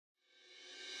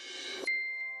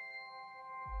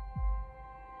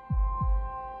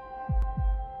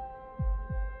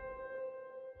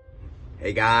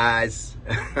Hey guys,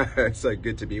 so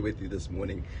good to be with you this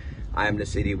morning. I am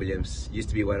Lesedi Williams, used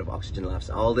to be one of Oxygen Life's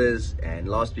elders, and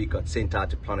last week got sent out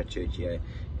to plant a church here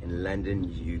in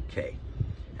London, UK.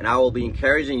 And I will be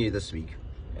encouraging you this week,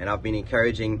 and I've been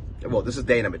encouraging, well, this is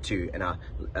day number 2,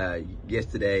 and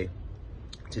yesterday,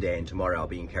 today, and tomorrow I'll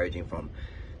be encouraging from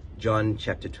John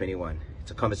chapter 21. It's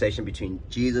a conversation between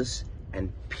Jesus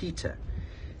and Peter.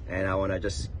 And I want to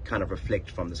just kind of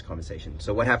reflect from this conversation.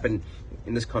 So what happened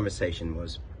in this conversation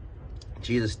was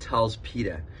Jesus tells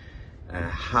Peter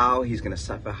how he's going to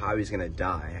suffer, how he's going to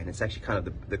die. And it's actually kind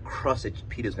of the cross that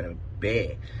Peter's going to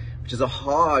bear, which is a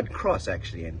hard cross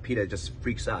actually. And Peter just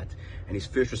freaks out. And his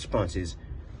first response is,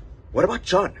 what about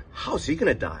John? How's he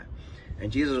going to die?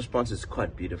 And Jesus' response is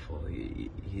quite beautiful.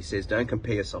 He says, don't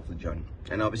compare yourself with John.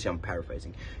 And obviously I'm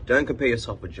paraphrasing. Don't compare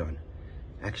yourself with John.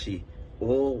 Actually,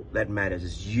 all that matters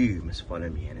is you must follow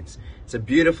me. And it's a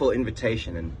beautiful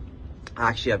invitation. And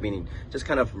actually I've been just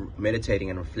kind of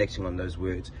meditating and reflecting on those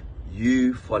words.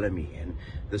 You follow me. And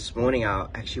this morning I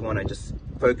actually want to just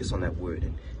focus on that word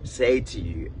and say to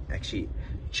you, actually,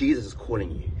 Jesus is calling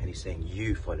you and he's saying,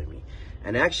 you follow me.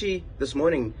 And actually this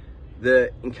morning,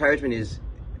 the encouragement is,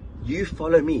 you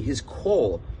follow me. His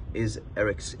call is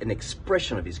an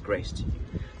expression of his grace to you.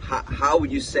 How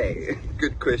would you say?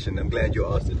 Good question. I'm glad you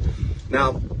asked it.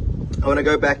 Now, I want to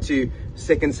go back to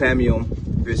 2 Samuel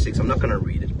verse 6. I'm not going to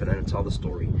read it, but I'm going to tell the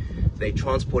story. They're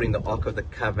transporting the Ark of the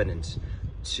Covenant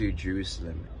to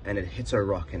Jerusalem, and it hits a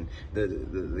rock, and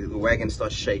the wagon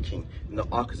starts shaking, and the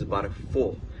Ark is about to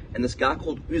fall. And this guy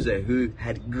called Uzzah, who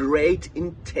had great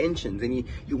intentions, and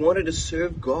he wanted to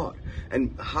serve God.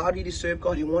 And how did he serve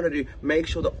God? He wanted to make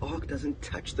sure the Ark doesn't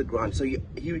touch the ground. So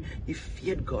he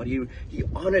feared God. He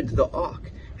honored the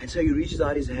Ark. And so he reaches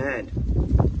out his hand,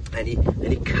 and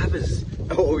he covers,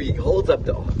 or he holds up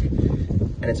the Ark.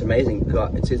 And it's amazing.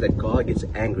 It says that God gets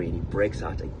angry, and he breaks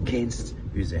out against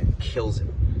Uzzah and kills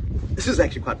him. This is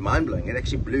actually quite mind-blowing. It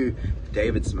actually blew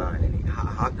David's mind. And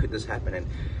how could this happen? And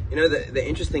you know, the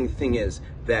interesting thing is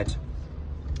that,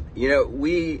 you know,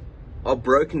 we are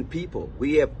broken people.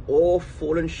 We have all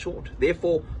fallen short.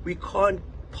 Therefore, we can't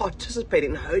participate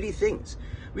in holy things.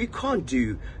 We can't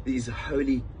do these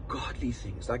holy, godly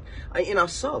things. Like in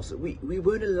ourselves, we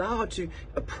weren't allowed to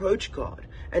approach God.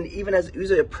 And even as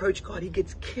Uzzah approached God, he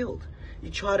gets killed. You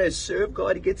try to serve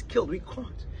God, he gets killed. We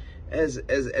can't. As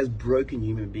broken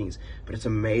human beings. But it's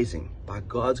amazing. By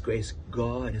God's grace,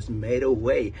 God has made a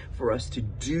way for us to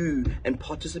do and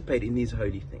participate in these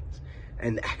holy things.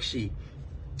 And actually,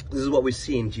 this is what we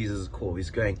see in Jesus' call. He's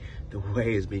going, the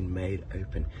way has been made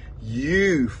open.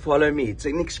 You follow me. It's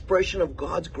an expression of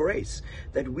God's grace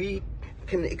that we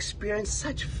can experience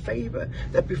such favor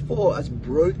that before us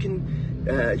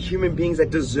broken human beings that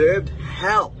deserved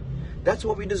hell. That's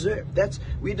what we deserve.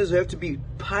 We deserve to be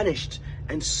punished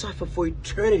and suffer for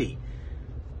eternity.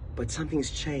 But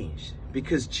something's changed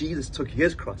because Jesus took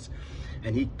his cross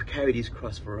and he carried his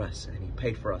cross for us, and he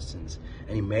paid for our sins,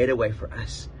 and he made a way for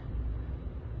us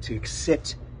to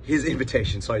accept his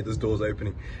invitation. Sorry, this door's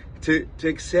opening. To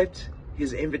accept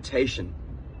his invitation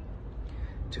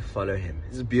to follow him.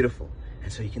 This is beautiful.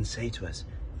 And so he can say to us,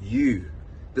 you,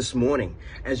 this morning,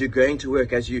 as you're going to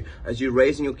work, as you're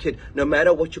raising your kid, no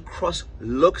matter what your cross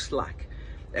looks like.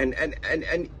 And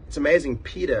it's amazing,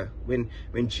 Peter, when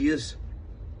Jesus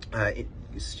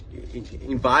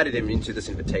invited him into this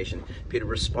invitation, Peter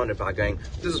responded by going,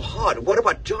 this is hard. What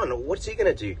about John? What's he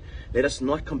going to do? Let us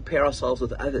not compare ourselves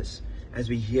with others as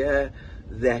we hear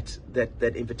that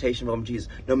invitation from Jesus.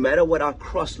 No matter what our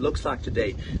cross looks like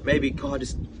today, maybe God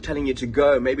is telling you to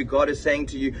go. Maybe God is saying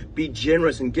to you, be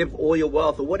generous and give all your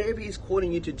wealth, or whatever he's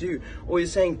calling you to do. Or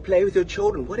he's saying, play with your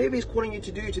children, whatever he's calling you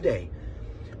to do today.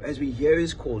 As we hear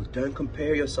his call, don't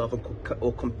compare yourself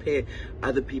or compare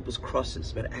other people's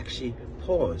crosses, but actually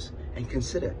pause and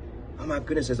consider, oh my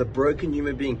goodness, as a broken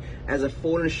human being, as a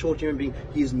fallen short human being,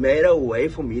 he's made a way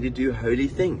for me to do holy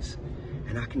things.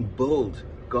 And I can build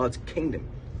God's kingdom,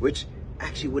 which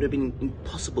actually would have been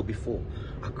impossible before.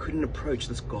 I couldn't approach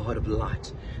this God of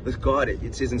light. This God,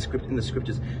 it says in the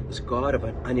scriptures, this God of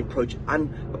an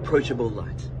unapproachable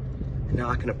light. And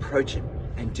now I can approach him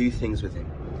and do things with him.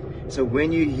 So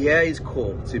when you hear his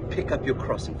call to pick up your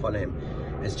cross and follow him,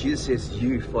 as Jesus says,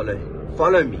 you follow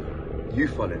me, you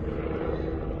follow me.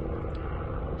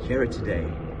 Hear it today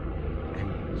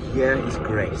and hear his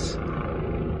grace.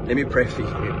 Let me pray for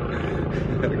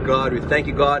you. God, we thank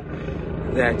you, God,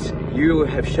 that you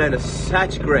have shown us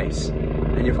such grace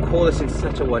and you've called us in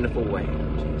such a wonderful way,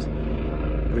 Jesus.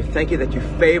 We thank you that you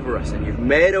favor us and you've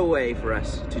made a way for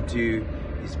us to do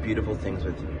these beautiful things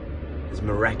with you, these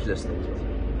miraculous things with you.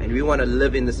 And we want to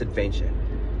live in this adventure.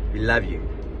 We love you.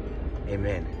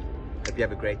 Amen. Hope you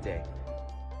have a great day.